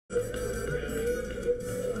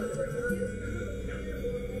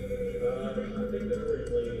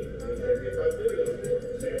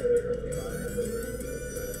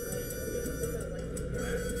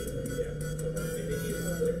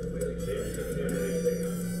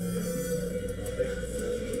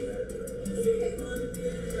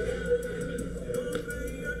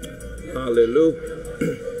Hallelujah.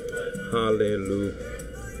 Hallelujah.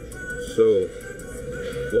 So,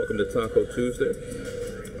 welcome to Taco Tuesday.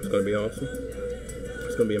 It's going to be awesome.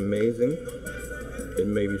 It's going to be amazing. It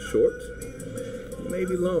may be short. It may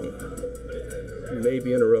be long. It may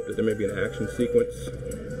be interrupted. There may be an action sequence.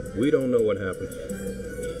 We don't know what happens.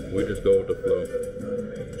 We just go with the flow.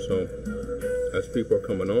 So, as people are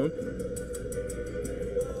coming on,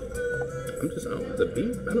 I'm just out with the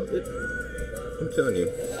beat. I'm telling you,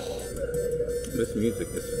 this music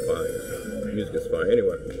is fire. Music is fire.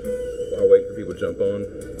 Anyway, while I wait for people to jump on,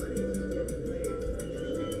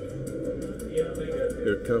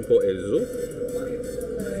 here's Campo, Azul.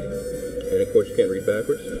 And of course, you can't read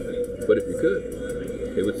backwards, but if you could,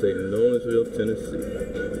 it would say Nolensville, Tennessee.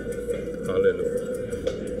 Hallelujah.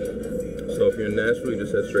 So if you're in Nashville, you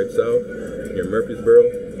just head straight south. You're in Murfreesboro.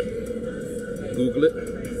 Google it.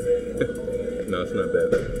 No, it's not bad.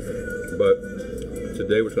 But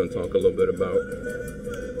today we're going to talk a little bit about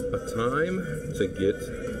a time to get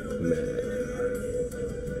mad.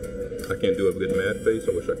 I can't do a good mad face.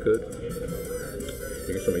 I wish I could.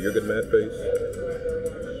 You get some of your good mad face.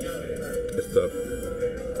 It's tough.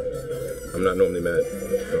 I'm not normally mad,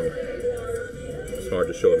 so it's hard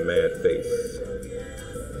to show a mad face.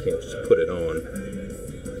 You can't just put it on.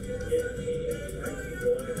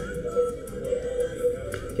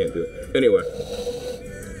 Can't do it. Anyway,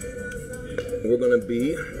 we're going to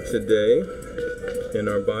be today in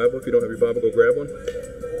our Bible. If you don't have your Bible, go grab one.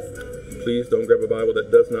 Please don't grab a Bible that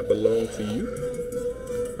does not belong to you.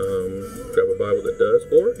 Grab a Bible that does,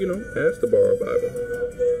 or, ask to borrow a Bible.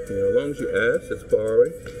 As long as you ask, it's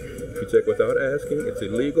borrowing. If you take without asking, it's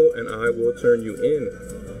illegal, and I will turn you in.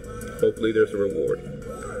 Hopefully there's a reward.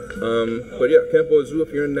 But yeah, Campo, Azul,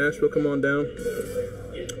 if you're in Nashville, come on down.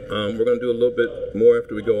 We're going to do a little bit more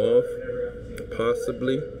after we go off.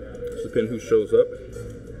 Possibly. Just depending who shows up.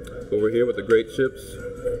 But we're here with the great chips.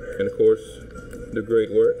 And of course, the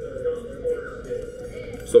great word.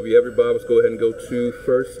 So if you have your Bibles, go ahead and go to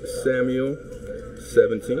 1 Samuel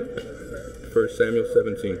 17. 1 Samuel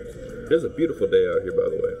 17. It's a beautiful day out here, by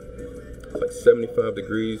the way. It's like 75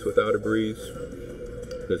 degrees without a breeze.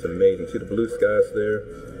 It's amazing. See the blue skies there?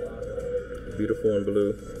 Beautiful and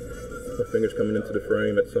blue. My finger's coming into the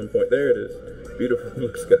frame at some point. There it is. Beautiful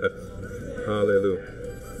blue skies. Hallelujah.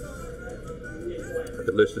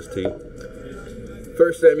 Delicious tea.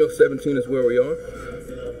 1 Samuel 17 is where we are.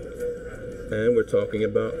 And we're talking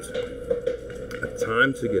about a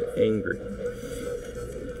time to get angry.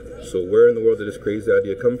 So where in the world did this crazy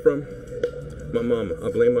idea come from? My mama.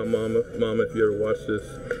 I blame my mama. Mama, if you ever watch this,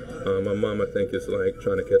 my mom, I think, is like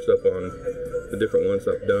trying to catch up on the different ones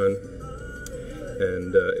I've done.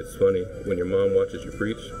 And it's funny when your mom watches you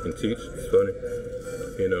preach and teach. It's funny,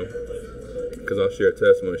 because I'll share a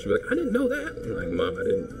testimony. She'll be like, "I didn't know that." I'm like, "Mom, I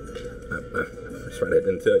didn't. That's right, I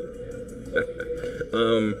didn't tell you."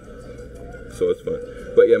 So it's fun.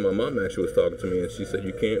 But yeah, my mom actually was talking to me, and she said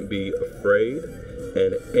you can't be afraid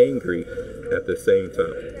and angry at the same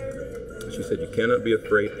time. She said you cannot be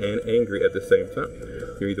afraid and angry at the same time.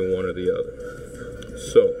 You're either one or the other.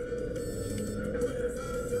 So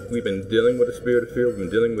we've been dealing with the spirit of fear. We've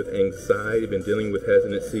been dealing with anxiety. We've been dealing with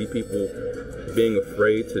hesitancy. People being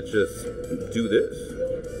afraid to just do this.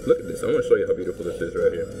 Look at this. I want to show you how beautiful this is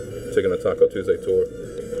right here. Taking a Taco Tuesday tour.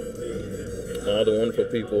 All the wonderful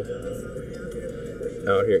people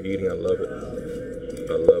out here eating. I love it.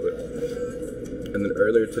 I love it. And then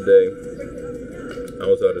earlier today, I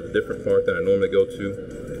was out at a different park than I normally go to,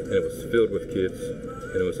 and it was filled with kids,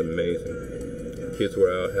 and it was amazing. Kids were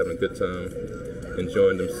out having a good time,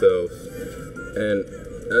 enjoying themselves, and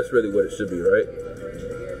that's really what it should be, right?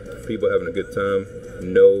 People having a good time.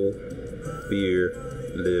 No fear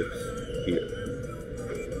lives here.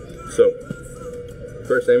 So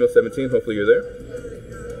 1 Samuel 17, hopefully you're there,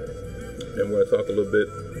 and we're going to talk a little bit,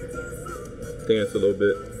 dance a little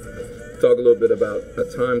bit, talk a little bit about a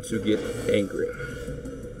time to get angry.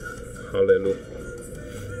 Hallelujah.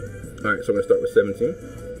 Alright, so we're going to start with 17.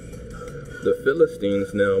 The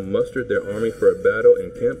Philistines now mustered their army for a battle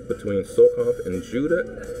and camped between Sokoth and Judah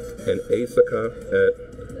and Asakah at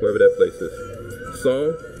wherever that place is.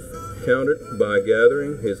 Saul countered by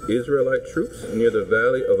gathering his Israelite troops near the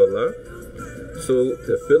valley of Elah. So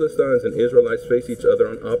the Philistines and Israelites face each other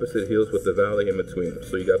on opposite hills with the valley in between them.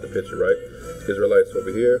 So you got the picture, right? Israelites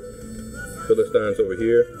over here, Philistines over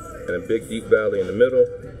here, and a big deep valley in the middle,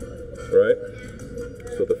 right?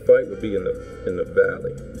 So the fight would be in the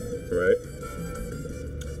valley, right?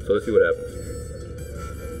 So let's see what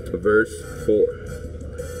happens. Verse 4.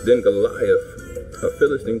 Then Goliath, a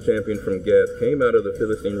Philistine champion from Gath, came out of the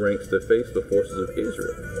Philistine ranks to face the forces of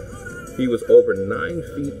Israel. He was over 9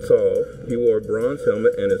 feet tall. He wore a bronze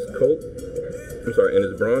helmet, and his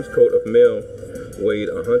bronze coat of mail weighed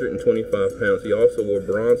 125 pounds. He also wore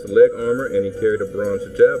bronze leg armor, and he carried a bronze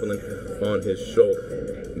javelin on his shoulder.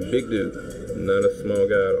 Big dude, not a small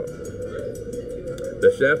guy at all. The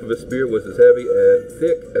shaft of his spear was as heavy and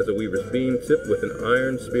thick as a weaver's beam, tipped with an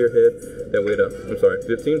iron spearhead that weighed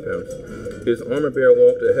 15 pounds. His armor-bearer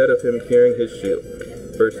walked ahead of him carrying his shield.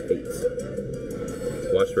 Verse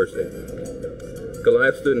 8. Watch verse 8.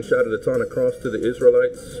 Goliath stood and shouted a taunt across to the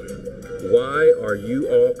Israelites. Why are you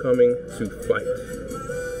all coming to fight?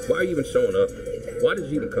 Why are you even showing up? Why did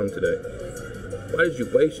you even come today? Why did you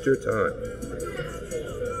waste your time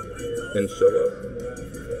and show up?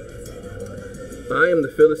 I am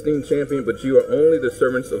the Philistine champion, but you are only the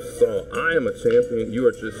servants of Saul. I am a champion, you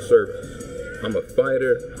are just servants. I'm a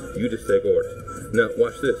fighter, you just take orders. Now,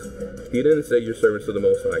 watch this. He didn't say you're servants of the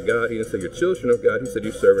Most High God. He didn't say you're children of God. He said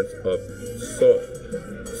you're servants of Saul.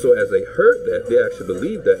 So as they heard that, they actually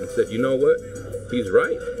believed that and said, you know what? He's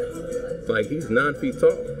right. Like, he's 9 feet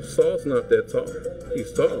tall. Saul's not that tall.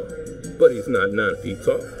 He's tall, but he's not 9 feet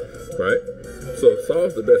tall, right? So if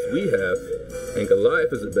Saul's the best we have, and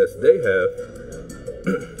Goliath is the best they have,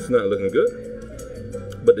 it's not looking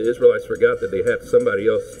good. But the Israelites forgot that they had somebody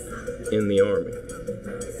else in the army.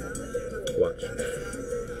 Watch.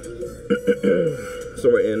 So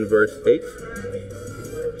we're in verse 8.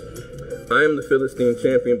 I am the Philistine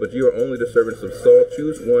champion, but you are only the servants of Saul.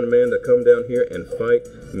 Choose one man to come down here and fight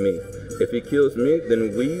me. If he kills me,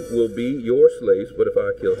 then we will be your slaves. But if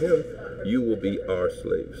I kill him, you will be our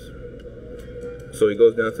slaves. So he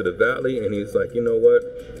goes down to the valley and he's like, you know what?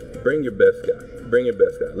 Bring your best guy. Bring your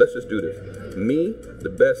best guy. Let's just do this. Me, the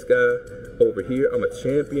best guy over here. I'm a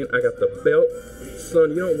champion. I got the belt.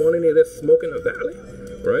 Son, you don't want any of that smoke in the valley,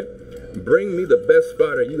 right? Bring me the best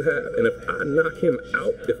fighter you have. And if I knock him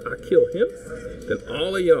out, if I kill him, then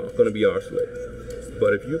all of y'all are going to be our slaves.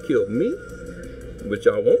 But if you kill me, which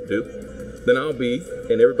y'all won't do, then I'll be,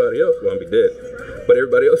 and everybody else, well, I'll be dead. But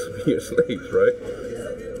everybody else will be your slaves, right?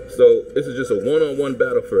 So this is just a one-on-one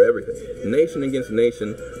battle for everything. Nation against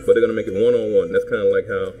nation, but they're going to make it one-on-one. That's kind of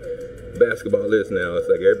like how basketball is now.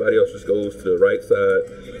 It's like everybody else just goes to the right side,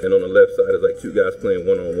 and on the left side is like two guys playing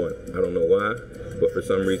one-on-one. I don't know why, but for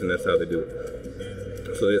some reason that's how they do it.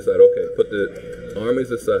 So they decide, okay, put the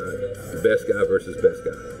armies aside, best guy versus best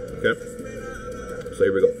guy. Okay? So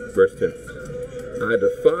here we go, verse 10. I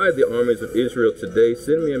defied the armies of Israel today.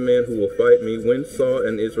 Send me a man who will fight me. When Saul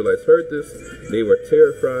and the Israelites heard this, they were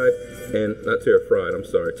terrified, and not terrified, I'm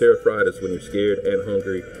sorry. Terrified is when you're scared and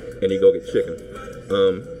hungry and you go get chicken.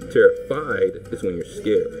 Terrified is when you're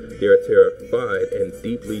scared. They are terrified and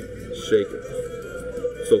deeply shaken.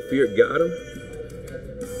 So fear got them,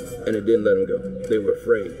 and it didn't let them go. They were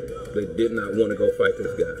afraid. They did not want to go fight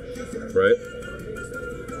this guy, right?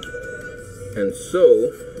 And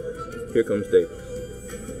so, here comes David.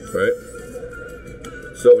 Right?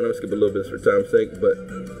 So, and I'm going to skip a little bit for time's sake, but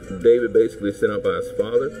David basically sent out by his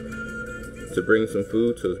father to bring some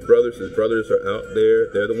food to his brothers. His brothers are out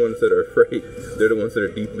there. They're the ones that are afraid. They're the ones that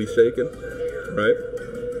are deeply shaken. Right?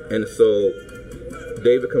 And so,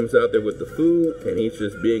 David comes out there with the food, and he's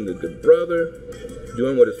just being a good brother,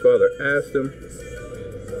 doing what his father asked him.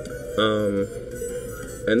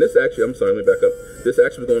 And this actually, I'm sorry, let me back up. This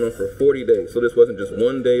actually was going on for 40 days. So this wasn't just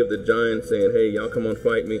one day of the giant saying, hey, y'all come on,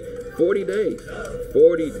 fight me. 40 days.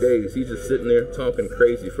 40 days. He's just sitting there talking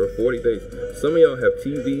crazy for 40 days. Some of y'all have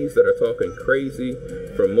TVs that are talking crazy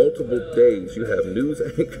for multiple days. You have news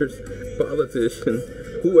anchors, politicians,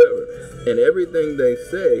 whoever. And everything they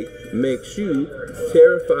say makes you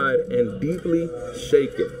terrified and deeply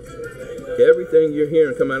shaken. Everything you're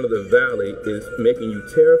hearing come out of the valley is making you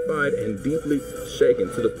terrified and deeply shaken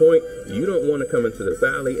to the point you don't want to come into the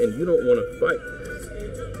valley and you don't want to fight.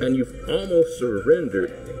 And you've almost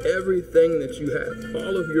surrendered everything that you have,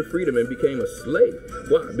 all of your freedom, and became a slave.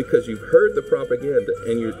 Why? Because you've heard the propaganda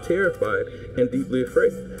and you're terrified and deeply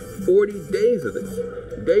afraid. 40 days of this.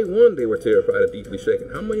 Day one, they were terrified and deeply shaken.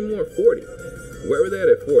 How many more? 40. Where were they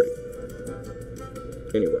at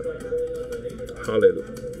 40? Anyway, hallelujah.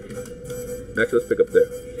 Actually, let's pick up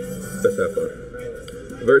there. Let's have fun.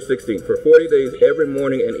 Verse 16. For 40 days, every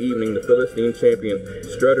morning and evening, the Philistine champion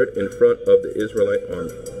strutted in front of the Israelite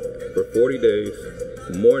army. For 40 days,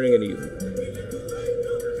 morning and evening.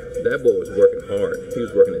 That boy was working hard. He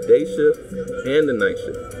was working the day shift and the night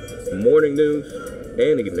shift. Morning news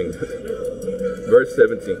and evening news. Verse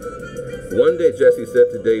 17. One day Jesse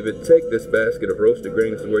said to David, take this basket of roasted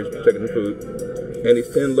grains to where he's taking the food. and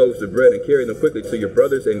these 10 loaves of bread, and carry them quickly to your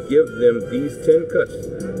brothers, and give them these 10 cuts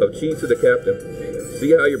of cheese to the captain.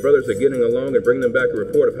 See how your brothers are getting along, and bring them back a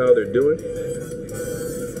report of how they're doing.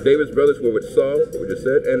 David's brothers were with Saul, what we just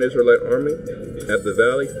said, and the Israelite army at the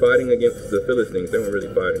valley, fighting against the Philistines. They weren't really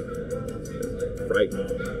fighting. Right.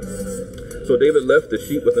 So David left the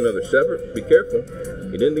sheep with another shepherd. Be careful.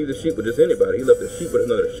 He didn't leave the sheep with just anybody. He left the sheep with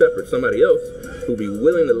another shepherd, somebody else who'd be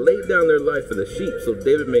willing to lay down their life for the sheep. So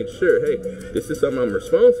David made sure, hey, this is something I'm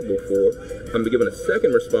responsible for. I'm given a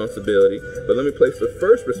second responsibility, but let me place the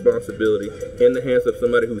first responsibility in the hands of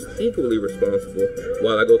somebody who's equally responsible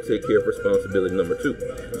while I go take care of responsibility number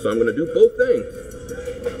 2. So I'm going to do both things,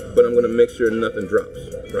 but I'm going to make sure nothing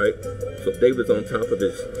drops, right? So David's on top of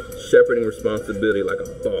his shepherding responsibility like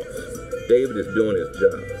a boss. David is doing his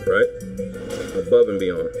job, right? Above and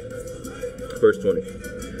beyond. Verse 20.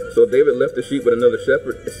 So David left the sheep with another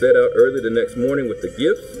shepherd, set out early the next morning with the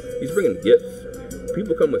gifts. He's bringing gifts.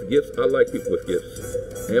 People come with gifts. I like people with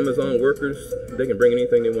gifts. Amazon workers, they can bring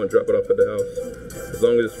anything they want, drop it off at the house. As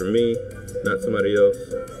long as it's for me, not somebody else,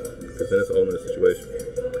 because then it's a whole nother situation.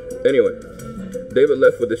 Anyway, David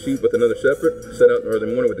left with the sheep with another shepherd, set out in the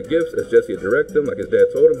early morning with the gifts, as Jesse had directed him, like his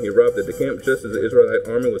dad told him. He arrived at the camp just as the Israelite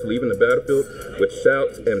army was leaving the battlefield with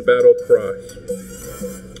shouts and battle cries.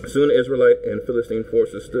 Soon the Israelite and Philistine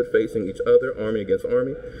forces stood facing each other, army against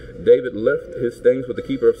army. David left his things with the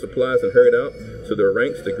keeper of supplies and hurried out to their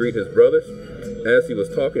ranks to greet his brothers. As he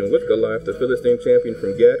was talking with Goliath, the Philistine champion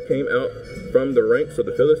from Gad came out from the ranks of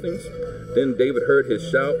the Philistines. Then David heard his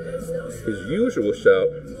shout, his usual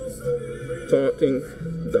shout, taunting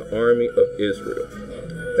the army of Israel.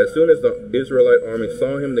 As soon as the Israelite army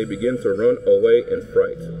saw him, they began to run away in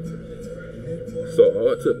fright. So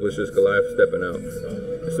all it took was just Goliath stepping out.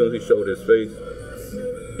 As soon as he showed his face,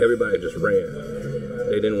 everybody just ran.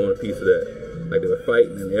 They didn't want a piece of that. Like they were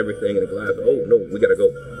fighting and everything, and the Goliath, oh no, we gotta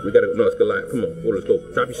go. We gotta go. No, it's Goliath. Come on, let's go.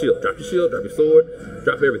 Drop your shield, drop your sword,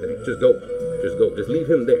 drop everything. Just go. Just go. Just leave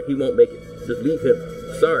him there. He won't make it. Just leave him.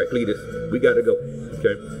 Sorry, Cletus. We gotta go.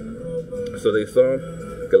 Okay? So they saw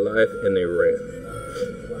Goliath and they ran.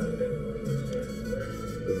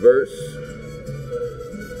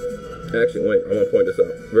 Actually, wait, I want to point this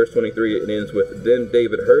out. Verse 23, it ends with, then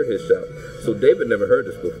David heard his shout. So David never heard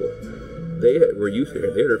this before. They were used to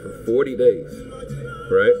it. They heard it for 40 days,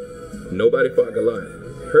 right? Nobody fought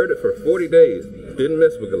Goliath. Heard it for 40 days. Didn't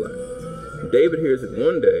mess with Goliath. David hears it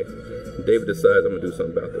one day. David decides, I'm going to do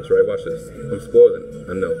something about this, right? Watch this. I'm spoiling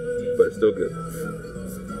it. I know, but it's still good.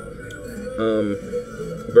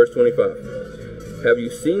 Verse 25. Have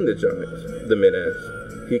you seen the giant? The men asked.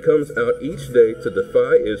 He comes out each day to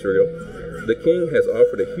defy Israel. The king has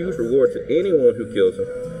offered a huge reward to anyone who kills him.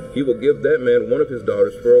 He will give that man one of his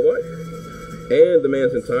daughters for a wife. And the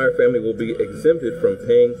man's entire family will be exempted from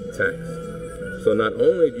paying tax. So not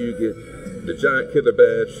only do you get the giant killer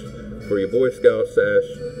badge for your Boy Scout sash,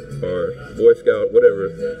 or Boy Scout, whatever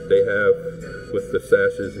they have with the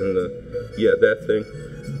sashes and the, that thing.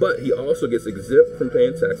 But he also gets exempt from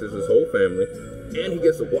paying taxes, his whole family, and he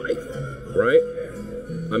gets a wife, right?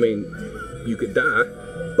 I mean, you could die,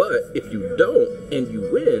 but if you don't and you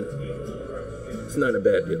win, it's not a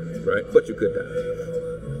bad deal, right? But you could die.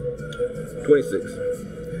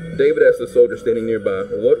 26. David asked the soldier standing nearby,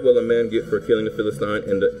 what will a man get for killing the Philistine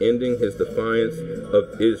and ending his defiance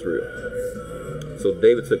of Israel? So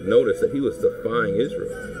David took notice that he was defying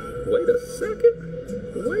Israel. Wait a second.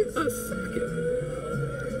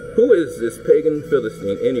 Who is this pagan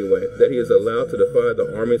Philistine anyway, that he is allowed to defy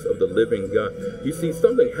the armies of the living God? You see,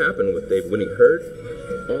 something happened with David when he heard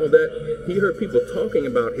all that. He heard people talking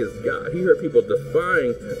about his God. He heard people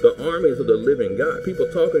defying the armies of the living God.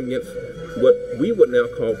 People talking against what we would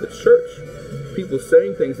now call the church. People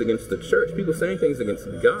saying things against the church. People saying things against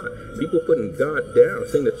God. People putting God down,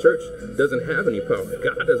 saying the church doesn't have any power.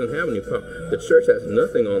 God doesn't have any power. The church has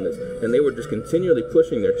nothing on this. And they were just continually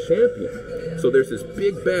pushing their champion. So there's this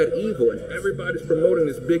big bad evil, and everybody's promoting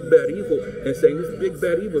this big bad evil and saying this big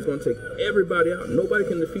bad evil is going to take everybody out. Nobody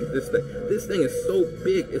can defeat this thing. This thing is so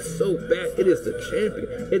big. It's so bad. It is the champion.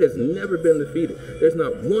 It has never been defeated. There's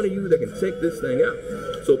not one of you that can take this thing out.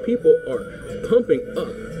 So people are pumping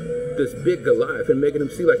up this big Goliath and making him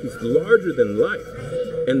seem like he's larger than life.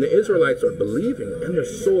 And the Israelites are believing, and they're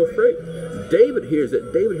so afraid. David hears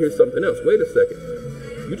it. David hears something else. Wait a second.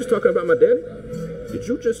 You just talking about my daddy? Did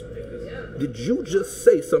you just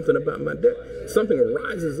say something about my dad? Something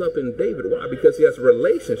rises up in David. Why? Because he has a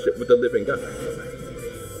relationship with the living God.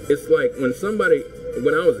 It's like when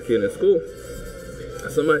I was a kid in school,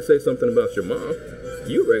 somebody say something about your mom,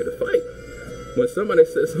 you ready to fight. When somebody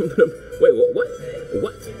says something, wait, what?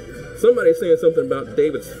 Somebody's saying something about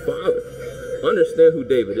David's father. understand who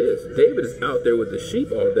David is. David is out there with the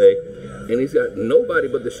sheep all day, and he's got nobody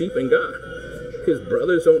but the sheep and God. His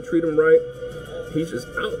brothers don't treat him right. He's just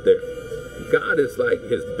out there. God is like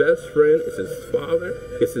his best friend. It's his father.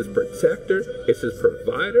 It's his protector. It's his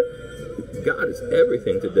provider. God is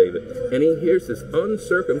everything to David. And he hears this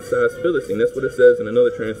uncircumcised Philistine. That's what it says in another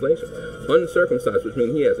translation. Uncircumcised, which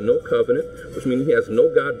means he has no covenant, which means he has no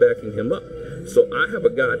God backing him up. So I have a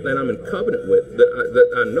God that I'm in covenant with, that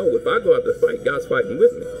I know if I go out to fight, God's fighting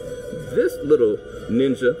with me. This little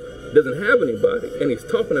ninja doesn't have anybody, and he's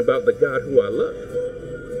talking about the God who I love.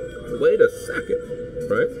 Wait a second,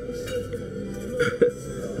 right?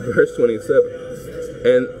 Verse 27.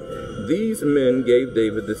 And these men gave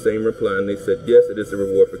David the same reply, and they said, yes, it is a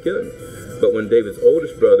reward for killing me. But when David's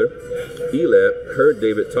oldest brother, Eliab, heard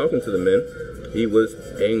David talking to the men, he was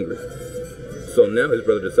angry. So now his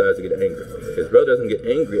brother decides to get angry. His brother doesn't get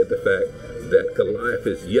angry at the fact that Goliath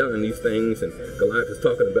is yelling these things and Goliath is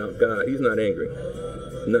talking about God. He's not angry.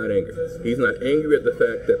 Not angry. He's not angry at the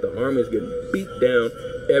fact that the army is getting beat down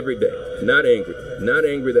every day. Not angry. Not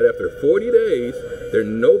angry that after 40 days, they're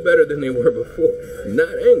no better than they were before.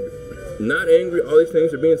 Not angry. Not angry. All these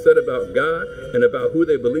things are being said about God and about who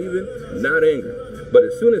they believe in. Not angry. But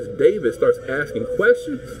as soon as David starts asking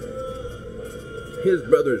questions, his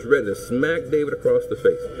brother is ready to smack David across the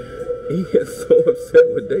face. He is so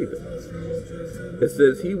upset with David. It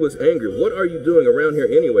says he was angry. What are you doing around here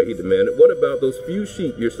anyway? He demanded. What about those few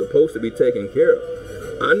sheep you're supposed to be taking care of?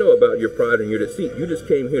 I know about your pride and your deceit. You just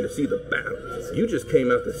came here to see the battle. You just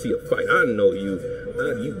came out to see a fight. I know you.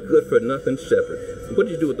 You good for nothing shepherd. What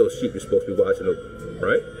did you do with those sheep you're supposed to be watching over?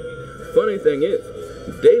 Right? Funny thing is,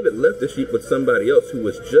 David left the sheep with somebody else who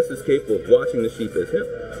was just as capable of watching the sheep as him.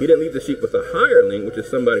 He didn't leave the sheep with a hireling, which is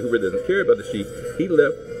somebody who really doesn't care about the sheep. He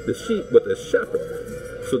left the sheep with a shepherd.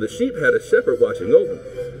 So the sheep had a shepherd watching over them.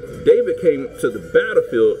 David came to the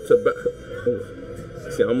battlefield to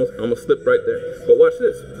see, I almost slipped right there. But watch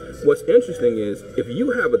this. What's interesting is if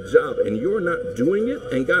you have a job and you're not doing it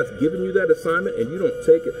and God's given you that assignment and you don't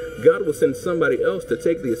take it, God will send somebody else to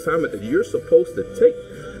take the assignment that you're supposed to take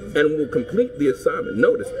and will complete the assignment.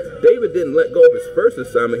 Notice, David didn't let go of his first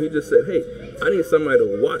assignment. He just said, hey, I need somebody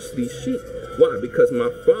to watch these sheep. Why? Because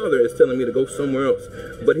my father is telling me to go somewhere else.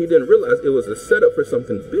 But he didn't realize it was a setup for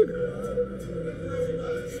something bigger.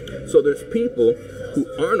 So there's people who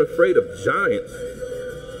aren't afraid of giants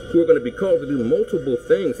who are going to be called to do multiple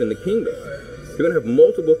things in the kingdom. You're going to have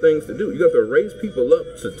multiple things to do. You have to raise people up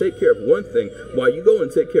to take care of one thing while you go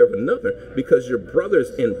and take care of another because your brothers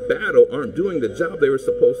in battle aren't doing the job they were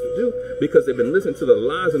supposed to do because they've been listening to the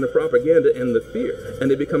lies and the propaganda and the fear.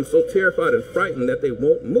 And they become so terrified and frightened that they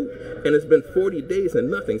won't move. And it's been 40 days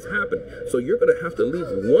and nothing's happened. So you're going to have to leave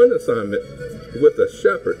one assignment with a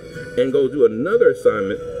shepherd and go do another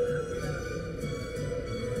assignment.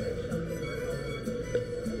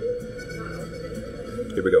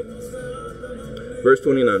 Here we go. Verse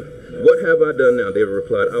 29. What have I done now? David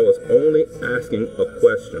replied, I was only asking a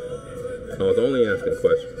question. I was only asking a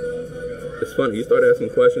question. It's funny. You start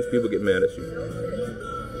asking questions, people get mad at you.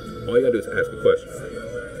 All you got to do is ask a question.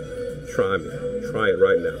 Try me. Try it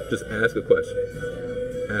right now. Just ask a question.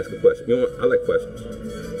 Ask a question. You know what? I like questions.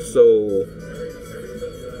 So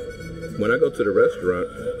when I go to the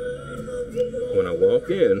restaurant, when I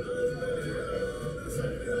walk in,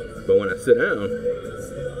 but when I sit down,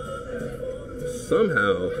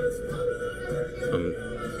 somehow I'm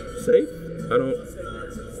safe.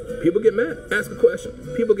 People get mad. Ask a question.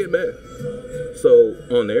 People get mad. So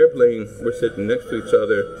on the airplane, we're sitting next to each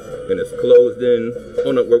other and it's closed in.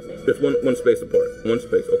 Oh no, it's one space apart. One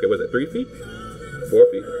space. Okay, was that 3 feet? 4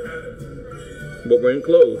 feet? But we're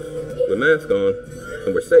enclosed with masks on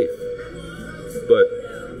and we're safe. But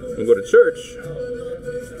when we go to church,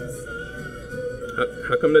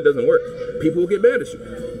 how come that doesn't work? People will get mad at you.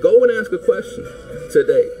 Go and ask a question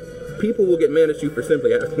today. People will get mad at you for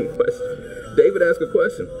simply asking a question. David asked a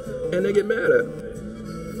question, and they get mad at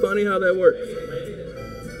him. Funny how that works.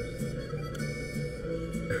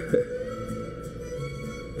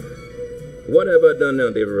 What have I done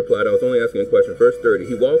now? David replied. I was only asking a question. Verse 30.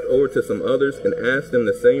 He walked over to some others and asked them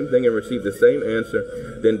the same thing and received the same answer.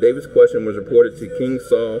 Then David's question was reported to King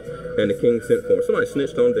Saul, and the king sent for him. Somebody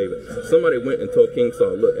snitched on David. Somebody went and told King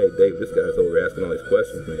Saul, look, hey, David, this guy's over asking all these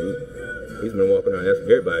questions, man. He's been walking around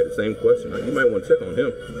asking everybody the same question. You might want to check on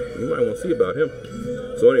him. You might want to see about him.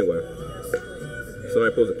 So anyway,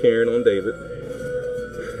 somebody pulls a Karen on David,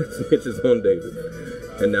 snitches on David,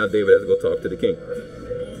 and now David has to go talk to the king.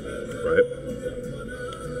 Right?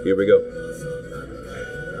 Here we go.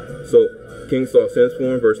 So King Saul sends for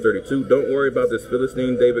him, verse 32. Don't worry about this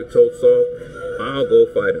Philistine, David told Saul. I'll go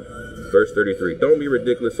fight him. Verse 33. Don't be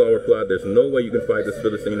ridiculous, Saul replied. There's no way you can fight this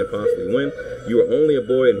Philistine and possibly win. You are only a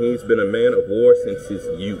boy, and he's been a man of war since his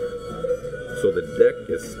youth. So the deck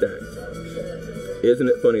is stacked. Isn't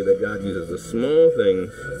it funny that God uses the small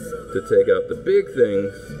things to take out the big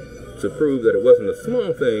things to prove that it wasn't a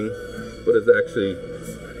small thing, but it's actually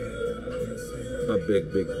a big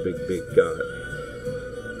God.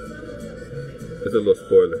 It's a little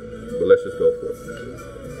spoiler, but let's just go for it.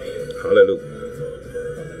 Hallelujah.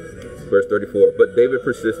 Verse 34, but David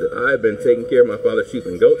persisted. I have been taking care of my father's sheep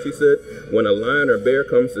and goats, he said. When a lion or bear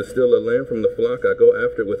comes to steal a lamb from the flock, I go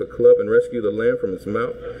after it with a club and rescue the lamb from its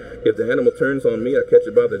mouth. If the animal turns on me, I catch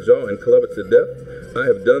it by the jaw and club it to death. I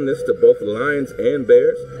have done this to both lions and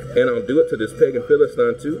bears, and I'll do it to this pagan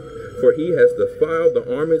Philistine too, for he has defiled the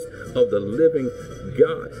armies of the living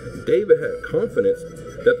God. David had confidence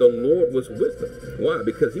that the Lord was with him. Why?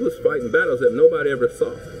 Because he was fighting battles that nobody ever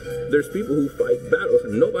saw. There's people who fight battles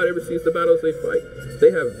and nobody ever sees the battles they fight.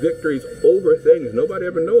 They have victories over things nobody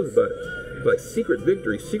ever knows about it. Like secret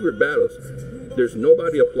victories, secret battles. There's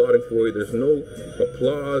nobody applauding for you. There's no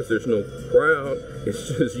applause. There's no crowd. It's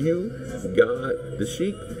just you, God, the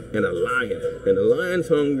sheep, and a lion. And the lion's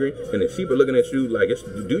hungry, and the sheep are looking at you like,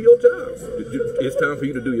 do your job. It's time for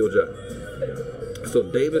you to do your job. So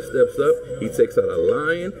David steps up, he takes out a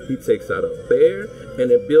lion, he takes out a bear, and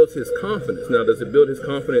it builds his confidence. Now, does it build his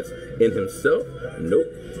confidence in himself? Nope.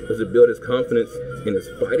 Does it build his confidence in his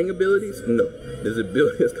fighting abilities? No. Does it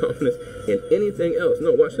build his confidence in anything else?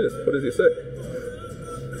 No, watch this. What does he say?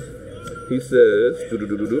 He says,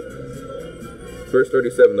 verse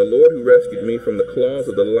 37, the Lord who rescued me from the claws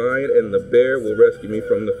of the lion and the bear will rescue me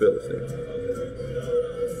from the Philistine.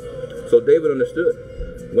 So David understood.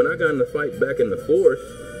 When I got in the fight back in the forest,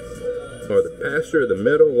 or the pasture, the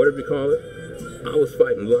meadow, whatever you call it, I was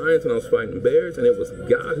fighting lions and I was fighting bears, and it was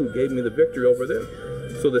God who gave me the victory over them.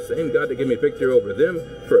 So the same God that gave me victory over them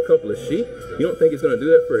for a couple of sheep, you don't think he's going to do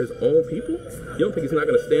that for his own people? You don't think he's not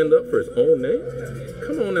going to stand up for his own name?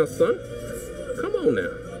 Come on now, son. Come on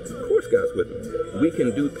now. Of course God's with me. We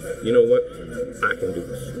can do, you know what? I can do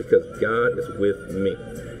this because God is with me.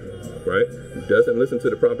 Right? Doesn't listen to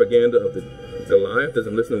the propaganda of the Goliath,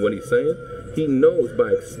 doesn't listen to what he's saying. He knows by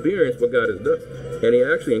experience what God has done. And he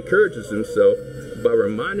actually encourages himself by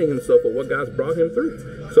reminding himself of what God's brought him through.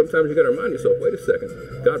 Sometimes you got to remind yourself, wait a second,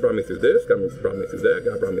 God brought me through this, God brought me through that,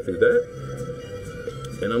 God brought me through that.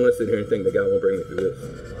 And I'm going to sit here and think that God won't bring me through this.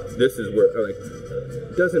 This is where, like,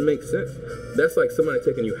 it doesn't make sense. That's like somebody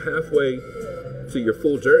taking you halfway to your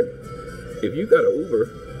full journey. If you got an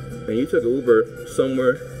Uber and you took an Uber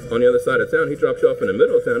somewhere on the other side of town, he drops you off in the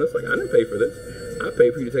middle of town. It's like, I didn't pay for this. I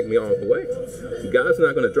paid for you to take me all the way. God's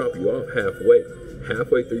not going to drop you off halfway.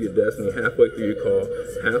 Halfway through your destiny, halfway through your call,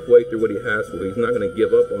 halfway through what he has for you. He's not going to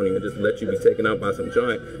give up on you and just let you be taken out by some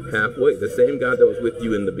giant halfway. The same God that was with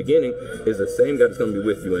you in the beginning is the same God that's going to be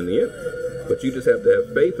with you in the end. But you just have to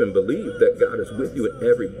have faith and believe that God is with you in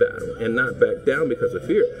every battle and not back down because of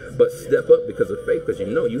fear, but step up because of faith, because you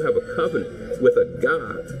know you have a covenant with a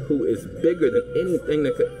God who is bigger than anything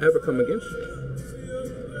that could ever come against you.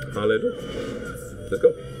 Hallelujah. Let's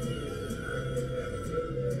go.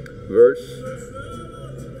 Verse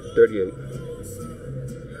 38.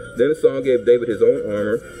 Then Saul gave David his own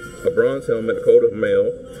armor, a bronze helmet, a coat of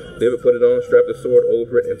mail. David put it on, strapped a sword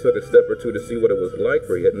over it, and took a step or two to see what it was like,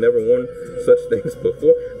 for he had never worn such things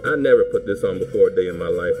before. I never put this on before a day in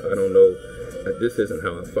my life. I don't know. This isn't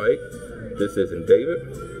how I fight. This isn't David.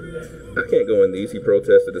 I can't go in these, he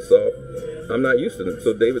protested to Saul. I'm not used to them.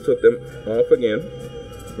 So David took them off again.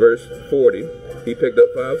 Verse 40, he picked up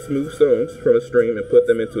 5 smooth stones from a stream and put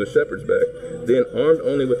them into a shepherd's bag. Then, armed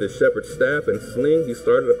only with his shepherd's staff and sling, he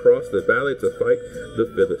started across the valley to fight the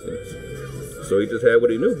Philistines. So he just had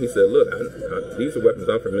what he knew. He said, look, these are weapons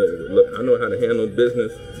I'm familiar with. Look, I know how to handle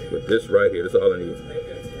business with this right here. That's all I need.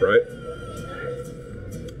 Right?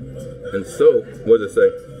 And so, what does it say?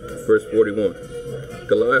 Verse 41.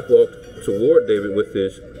 Goliath walked toward David with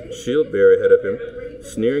his shield bearer ahead of him,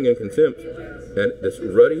 sneering in contempt at this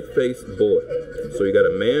ruddy-faced boy. So you got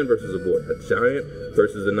a man versus a boy, a giant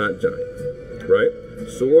versus a not giant, right?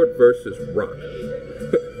 Sword versus rock.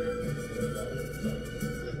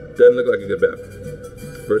 Doesn't look like a good battle.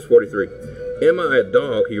 Verse 43. Am I a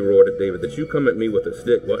dog, he roared at David, that you come at me with a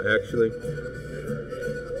stick? Well, actually,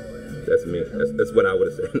 that's me. That's what I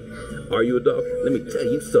would have said. Are you a dog? Let me tell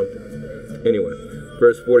you something. Anyway,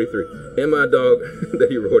 verse 43. Am I a dog that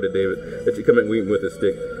he roared at David, that you come at me with a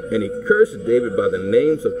stick? And he cursed David by the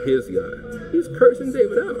names of his God. He's cursing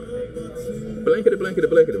David out. Blankety,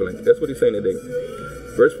 blankety, blankety, blankety. That's what he's saying to David.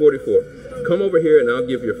 Verse 44. Come over here and I'll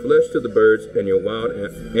give your flesh to the birds and your wild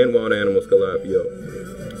animals, Goliath yelled.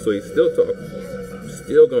 So he's still talking,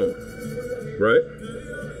 still going, right?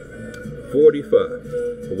 45.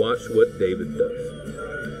 Watch what David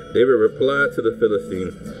does. David replied to the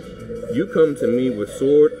Philistine, "You come to me with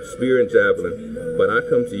sword, spear, and javelin, but I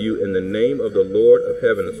come to you in the name of the Lord of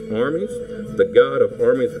heaven's armies, the God of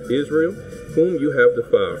armies of Israel, whom you have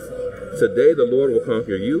defied. Today the Lord will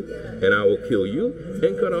conquer you, and I will kill you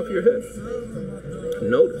and cut off your head."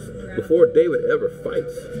 Notice, before David ever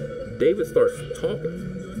fights, David starts talking.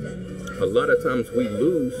 A lot of times we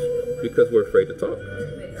lose because we're afraid to talk.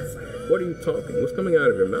 What are you talking? What's coming out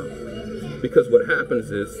of your mouth? Because what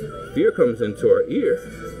happens is fear comes into our ear,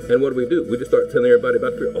 and what do? We just start telling everybody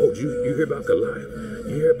about fear. Oh, you hear about Goliath?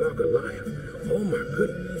 You hear about Goliath? Oh my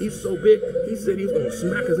goodness, he's so big. He said he's gonna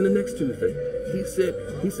smack us in the next Tuesday.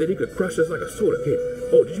 He said he could crush us like a soda can.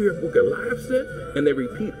 Oh, did you hear what Goliath said? And they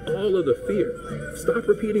repeat all of the fear. Stop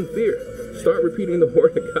repeating fear. Start repeating the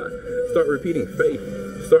word of God. Start repeating faith.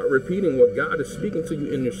 Start repeating what God is speaking to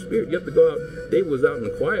you in your spirit. You have to go out. David was out in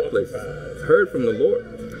the quiet places, heard from the Lord,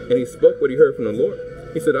 and he spoke what he heard from the Lord.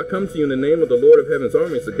 He said, "I come to you in the name of the Lord of heaven's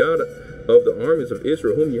armies, the God of the armies of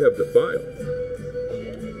Israel, whom you have defiled."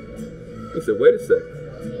 He said, "Wait a second.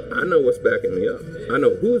 I know what's backing me up. I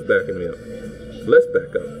know who's backing me up. Let's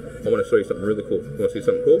back up. I want to show you something really cool. You want to see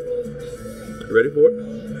something cool? Ready for it?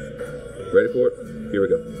 Ready for it? Here we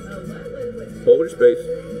go. Hold your space.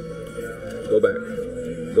 Go back.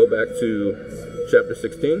 Go back to chapter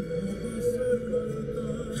 16.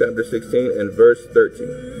 Chapter 16 and verse 13.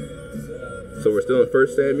 So we're still in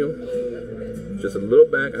 1 Samuel. Just a little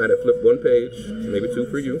back. I had to flip one page, maybe two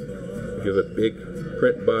for you. If you have a big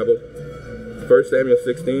print Bible. 1 Samuel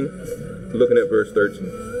 16, looking at verse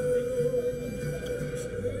 13.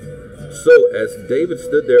 "So as David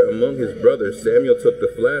stood there among his brothers, Samuel took the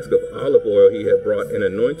flask of olive oil he had brought and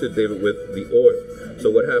anointed David with the oil." So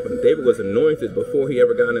what happened? David was anointed before he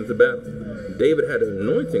ever got into battle. David had an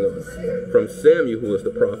anointing on him from Samuel, who was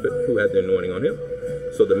the prophet, who had the anointing on him.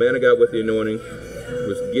 So the man of God with the anointing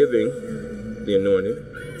was giving the anointing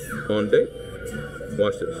on David.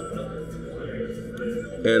 Watch this.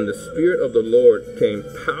 "And the Spirit of the Lord came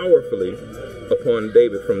powerfully upon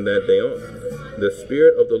David from that day on." The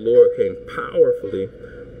Spirit of the Lord came powerfully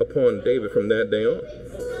upon David from that day on.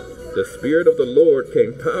 The Spirit of the Lord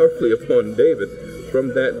came powerfully upon David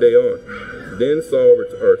from that day on. Then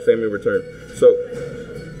Samuel returned. So,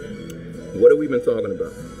 what have we been talking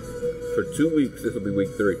about? For 2 weeks, this will be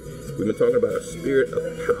week 3. We've been talking about a spirit of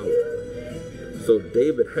power. So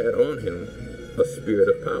David had on him a spirit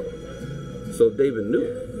of power. So David knew,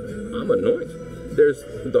 I'm anointed. There's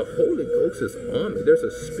the Holy Ghost is on me. There's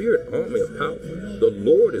a spirit on me of power. The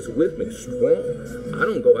Lord is with me, strong. I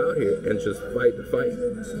don't go out here and just fight the fight.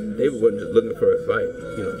 David wasn't just looking for a fight.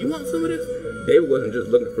 You want some of this? David wasn't just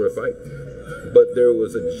looking for a fight. But there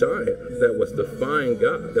was a giant that was defying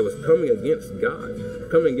God, that was coming against God,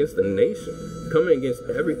 coming against the nation, coming against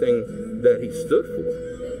everything that he stood for.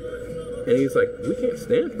 And he's like, we can't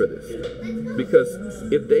stand for this. Because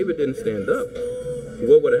if David didn't stand up,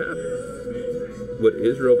 what would have happened? Would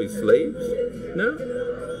Israel be slaves now?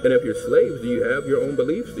 And if you're slaves, do you have your own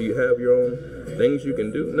beliefs? Do you have your own things you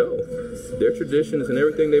can do? No. Their traditions and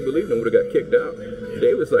everything they believed in would have got kicked out.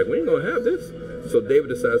 David's like, we ain't going to have this. So David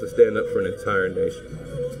decides to stand up for an entire nation.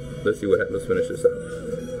 Let's see what happens. Let's finish this out.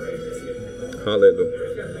 Hallelujah.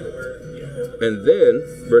 And then,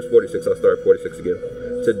 verse 46, I'll start 46 again.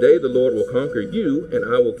 Today the Lord will conquer you, and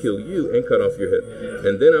I will kill you and cut off your head.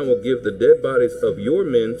 And then I will give the dead bodies of your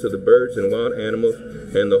men to the birds and wild animals,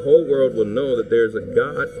 and the whole world will know that there is a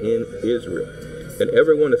God in Israel. And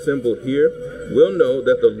everyone assembled here will know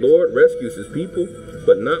that the Lord rescues his people,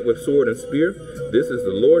 but not with sword and spear. This is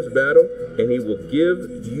the Lord's battle, and he will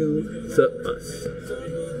give you to us.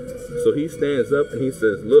 So he stands up and he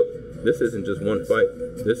says, look, this isn't just one fight.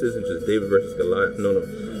 This isn't just David versus Goliath. No, no.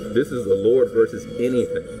 This is the Lord versus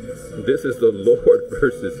anything. This is the Lord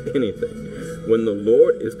versus anything. When the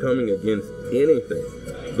Lord is coming against anything,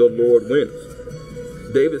 the Lord wins.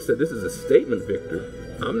 David said, this is a statement victory.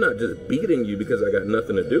 I'm not just beating you because I got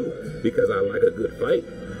nothing to do, because I like a good fight.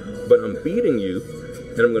 But I'm beating you,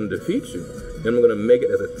 and I'm going to defeat you. And I'm going to make it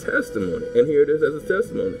as a testimony. And here it is as a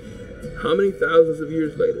testimony. How many thousands of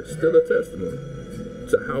years later? Still a testimony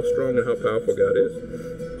to how strong and how powerful God is.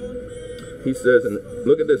 He says, and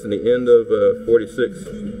look at this in the end of 46.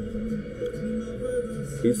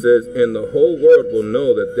 He says, and the whole world will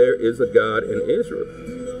know that there is a God in Israel.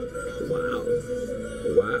 Wow.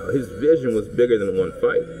 Wow. His vision was bigger than one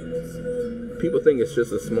fight. People think it's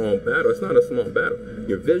just a small battle. It's not a small battle.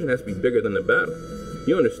 Your vision has to be bigger than the battle.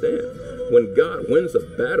 You understand? When God wins a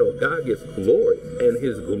battle, God gets glory, and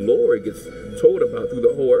his glory gets told about through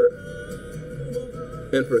the whole earth.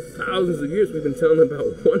 And for thousands of years, we've been telling about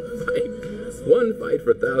one fight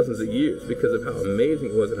for thousands of years because of how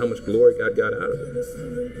amazing it was and how much glory God got out of it.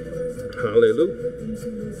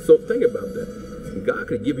 Hallelujah. So think about that. God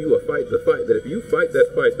could give you a fight to fight that if you fight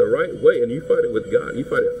that fight the right way and you fight it with God, you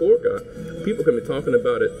fight it for God, people can be talking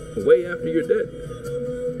about it way after you're dead.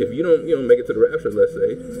 If you don't make it to the rapture, let's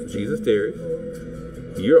say, Jesus tarries,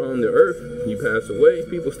 you're on the earth, you pass away,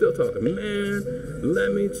 people still talking, man,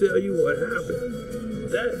 let me tell you what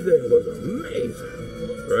happened. That thing was amazing,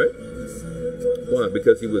 right? Why?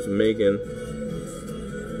 Because he's making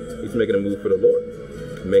a move for the Lord,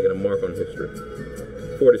 making a mark on history.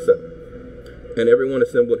 47. And everyone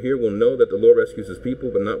assembled here will know that the Lord rescues his people,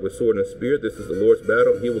 but not with sword and spear. This is the Lord's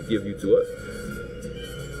battle, and he will give you to us.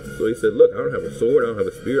 So he said, look, I don't have a sword, I don't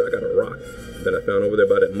have a spear, I got a rock that I found over there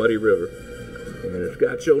by that muddy river. And it's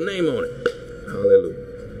got your name on it.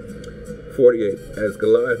 Hallelujah. 48. As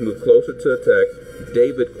Goliath moved closer to attack,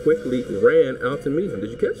 David quickly ran out to meet him.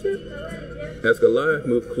 Did you catch that? As Goliath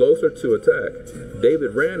moved closer to attack,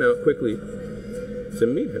 David ran out quickly to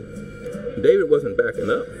meet him. David wasn't backing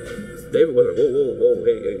up. David wasn't, whoa,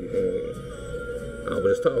 hey. I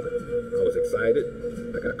was just talking. I was excited.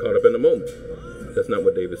 I got caught up in the moment. That's not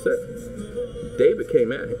what David said. David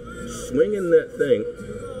came at him, swinging that thing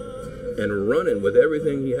and running with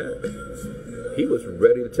everything he had. He was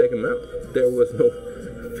ready to take him out. There was no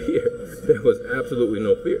fear. There was absolutely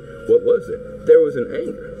no fear. What was it? There was an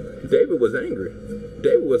anger. David was angry.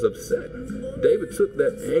 David was upset. David took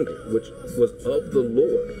that anger, which was of the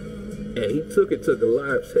Lord, and he took it to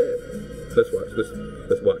Goliath's head. Let's watch.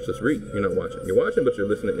 Let's watch. Let's read. You're not watching. You're watching, but you're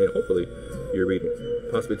listening, and hopefully you're reading.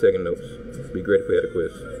 Possibly taking notes. It'd be great if we had a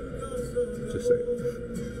quiz. Just saying.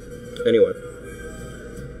 Anyway.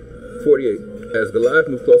 48. As Goliath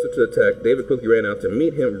moved closer to attack, David quickly ran out to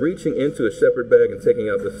meet him. Reaching into a shepherd bag and taking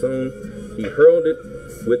out the stone, he hurled it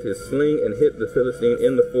with his sling and hit the Philistine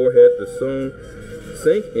in the forehead. The stone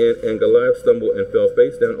sank in, and Goliath stumbled and fell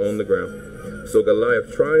face down on the ground. So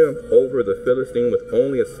Goliath triumphed over the Philistine with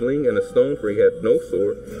only a sling and a stone, for he had no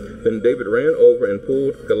sword. Then David ran over and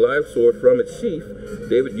pulled Goliath's sword from its sheath.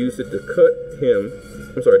 David used it to kill him,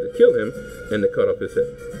 and to cut off his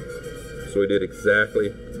head. So he did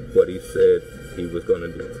exactly what he said he was going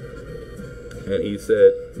to do. And he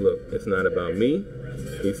said, look, it's not about me.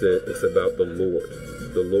 He said, it's about the Lord.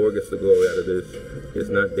 The Lord gets the glory out of this. It's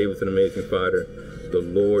not David's an amazing fighter. The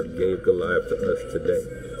Lord gave Goliath to us today.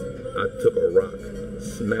 I took a rock,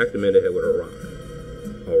 smacked him in the head with a rock.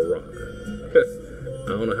 A rock.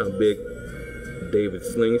 I don't know how big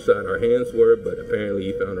David's slingshot or hands were, but apparently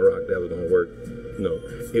he found a rock that was going to work. No,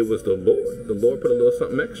 it was the Lord. The Lord put a little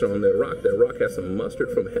something extra on that rock. That rock had some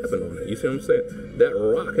mustard from heaven on it. You see what I'm saying? That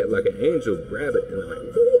rock had like an angel grab it, and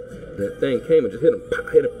like, that thing came and just hit him,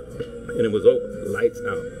 and it was over. Lights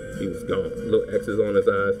out. He was gone. Little X's on his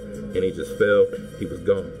eyes, and he just fell. He was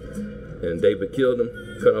gone. And David killed him,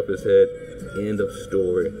 cut off his head. End of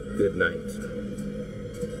story. Good night.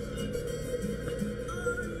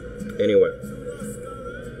 Anyway,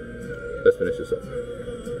 let's finish this up.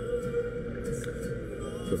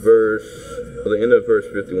 The end of verse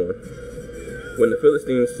 51. When the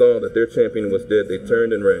Philistines saw that their champion was dead, they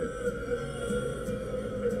turned and ran.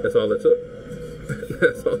 That's all it took.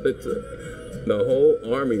 That's all it took. The whole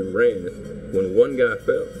army ran when one guy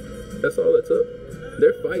fell. That's all it took.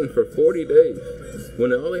 They're fighting for 40 days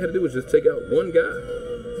when all they had to do was just take out one guy.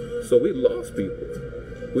 So we lost people.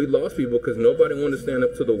 We lost people because nobody wanted to stand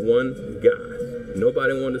up to the one guy.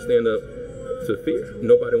 Nobody wanted to stand up to fear.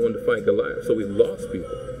 Nobody wanted to fight Goliath. So we lost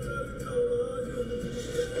people.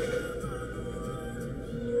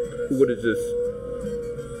 Who would have just...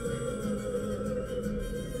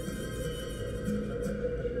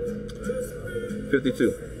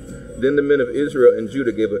 Then the men of Israel and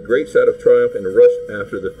Judah gave a great shout of triumph and rushed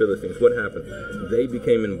after the Philistines. What happened? They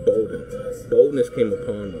became emboldened. Boldness came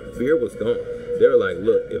upon them. Fear was gone. They were like,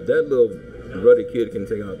 look, if that little ruddy kid can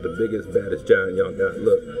take out the biggest, baddest giant y'all got,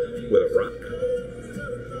 look, with a rock.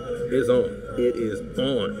 It's on. It is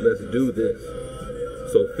on. Let's do this.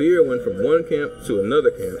 So fear went from one camp to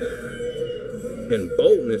another camp, and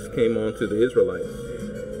boldness came on to the Israelites.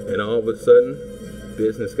 And all of a sudden,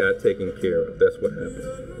 business got taken care of. That's what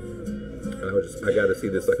happened. I got to see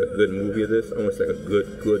this like a good movie of this. I want to see like a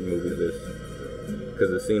good movie of this, because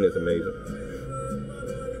the scene is amazing.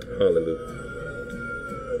 Hallelujah.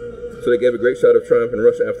 So they gave a great shout of triumph and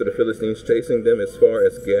rushed after the Philistines, chasing them as far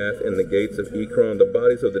as Gath and the gates of Ekron. The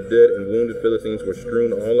bodies of the dead and wounded Philistines were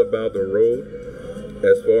strewn all about the road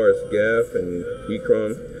as far as Gath and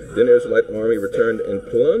Ekron. Then the Israelite army returned and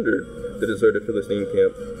plundered the deserted Philistine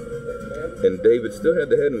camp. And David still had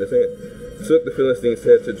the head in his hand. Took the Philistine's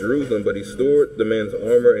head to Jerusalem, but he stored the man's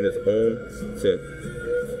armor in his own tent.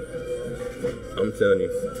 I'm telling you,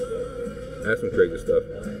 that's some crazy stuff.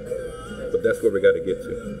 But that's where we got to get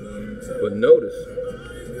to. But notice,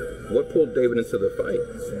 what pulled David into the fight?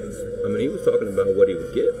 I mean, he was talking about what he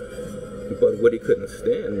would get. But what he couldn't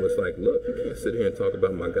stand was like, look, you can't sit here and talk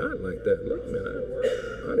about my God like that. Look, man,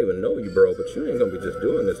 I don't even know you, bro, but you ain't going to be just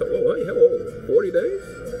doing this. Whoa, 40 days?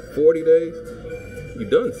 40 days? You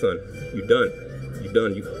done, son. You done. You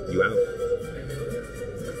done. You out.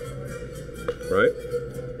 Right?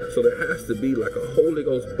 So there has to be like a Holy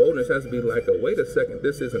Ghost boldness. Has to be like a, wait a second,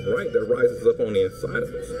 this isn't right. That rises up on the inside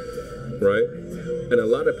of us. Right? And a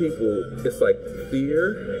lot of people, it's like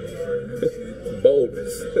fear,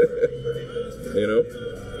 boldness. You know,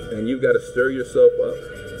 and you've got to stir yourself up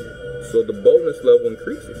so the boldness level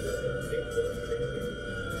increases.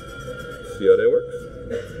 See how that works?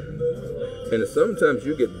 And sometimes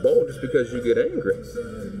you get bold just because you get angry.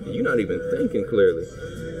 You're not even thinking clearly.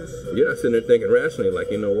 You're not sitting there thinking rationally, like,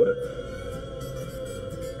 you know what?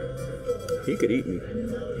 He could eat me.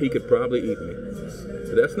 He could probably eat me.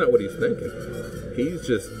 But that's not what he's thinking. He's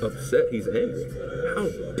just upset. He's angry. How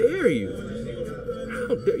dare you?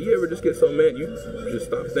 You ever just get so mad you just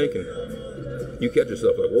stop thinking? You catch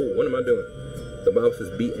yourself like, whoa, what am I doing? The Bible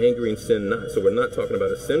says, be angry and sin not. So we're not talking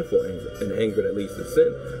about a sinful anger, an anger that leads to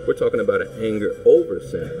sin. We're talking about an anger over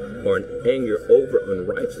sin, or an anger over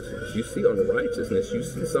unrighteousness. You see unrighteousness, you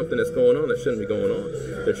see something that's going on that shouldn't be going on.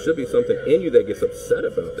 There should be something in you that gets upset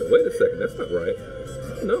about that. Wait a second, that's not right.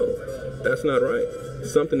 No, that's not right.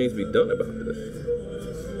 Something needs to be done about this.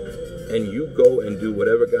 And you go and do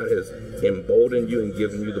whatever God has emboldened you and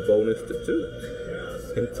given you the boldness to do.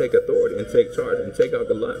 And take authority and take charge and take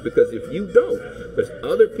out Goliath. Because if you don't, there's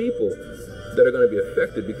other people that are going to be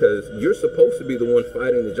affected, because you're supposed to be the one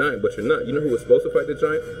fighting the giant, but you're not. You know who was supposed to fight the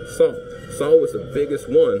giant? Saul. Saul was the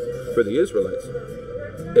biggest one for the Israelites.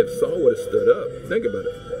 If Saul would have stood up, think about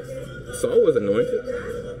it. Saul was anointed.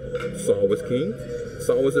 Saul was king.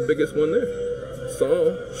 Saul was the biggest one there.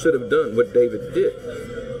 Saul should have done what David did.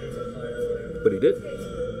 But he didn't.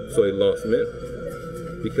 So he lost men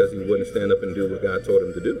because he wouldn't stand up and do what God told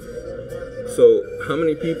him to do. So how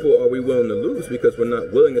many people are we willing to lose because we're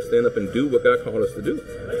not willing to stand up and do what God called us to do?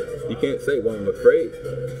 You can't say, well, I'm afraid.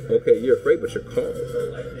 Okay, you're afraid, but you're called.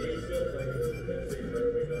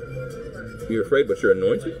 You're afraid, but you're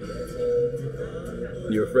anointed.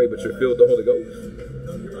 You're afraid, but you're filled with the Holy Ghost.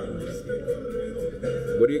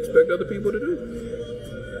 What do you expect other people to do?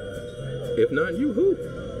 If not you, who?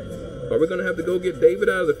 Are we going to have to go get David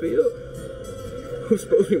out of the field, who's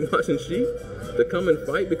supposed to be watching sheep, to come and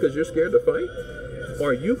fight because you're scared to fight? Or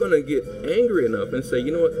are you going to get angry enough and say,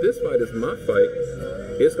 you know what, this fight is my fight.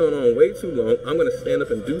 It's gone on way too long. I'm going to stand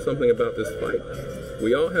up and do something about this fight.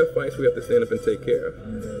 We all have fights we have to stand up and take care of.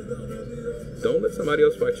 Don't let somebody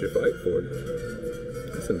else fight your fight for you.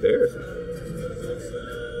 It's embarrassing.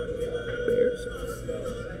 Embarrassing.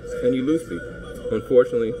 And you lose people.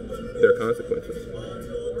 Unfortunately, there are consequences.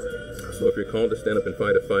 So if you're called to stand up and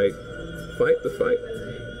fight a fight, fight the fight.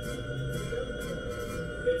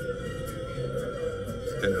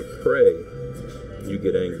 And I pray you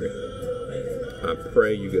get angry. I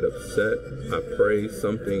pray you get upset. I pray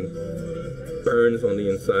something burns on the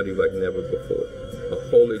inside of you like never before. A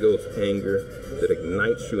Holy Ghost anger that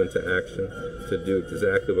ignites you into action to do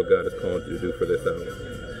exactly what God has called you to do for this hour.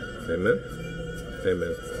 Amen?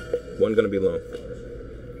 Amen. Wasn't going to be long.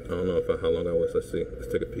 I don't know how long I was. Let's see.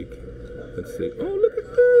 Let's take a peek. Let's see. Oh, look at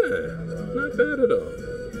that. Not bad at all.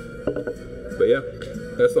 But yeah,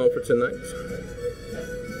 that's all for tonight.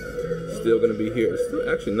 Still going to be here. It's still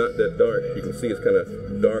actually not that dark. You can see it's kind of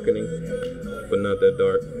darkening, but not that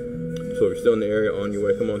dark. So if you're still in the area, on your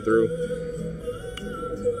way, come on through.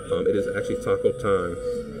 It is actually taco time.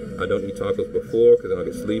 I don't eat tacos before because then I'll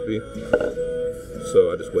get sleepy.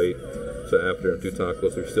 So I just wait till after and do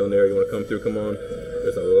tacos. So if you're still in the area, you want to come through, come on.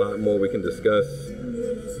 There's a lot more we can discuss.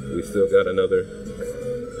 We still got another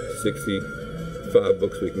 65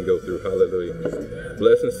 books we can go through. Hallelujah.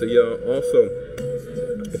 Blessings to y'all. Also,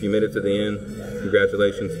 if you made it to the end,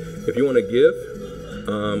 congratulations. If you want to give,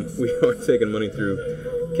 we are taking money through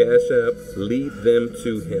Cash App, Lead Them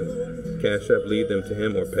to Him. Cash App, Lead Them to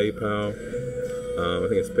Him, or PayPal. I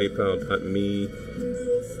think it's paypal.me//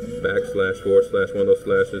 one of those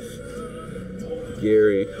slashes.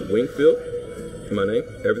 Gary Wingfield, my name.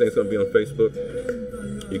 Everything's going to be on Facebook.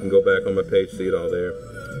 You can go back on my page, see it all there.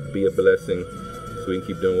 Be a blessing so we can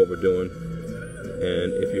keep doing what we're doing.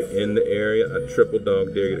 And if you're in the area, I triple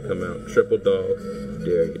dog dare you to come out. Triple dog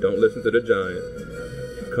dare you. Don't listen to the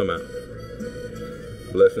giant. Come out.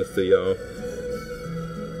 Blessings to y'all.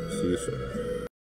 See you soon.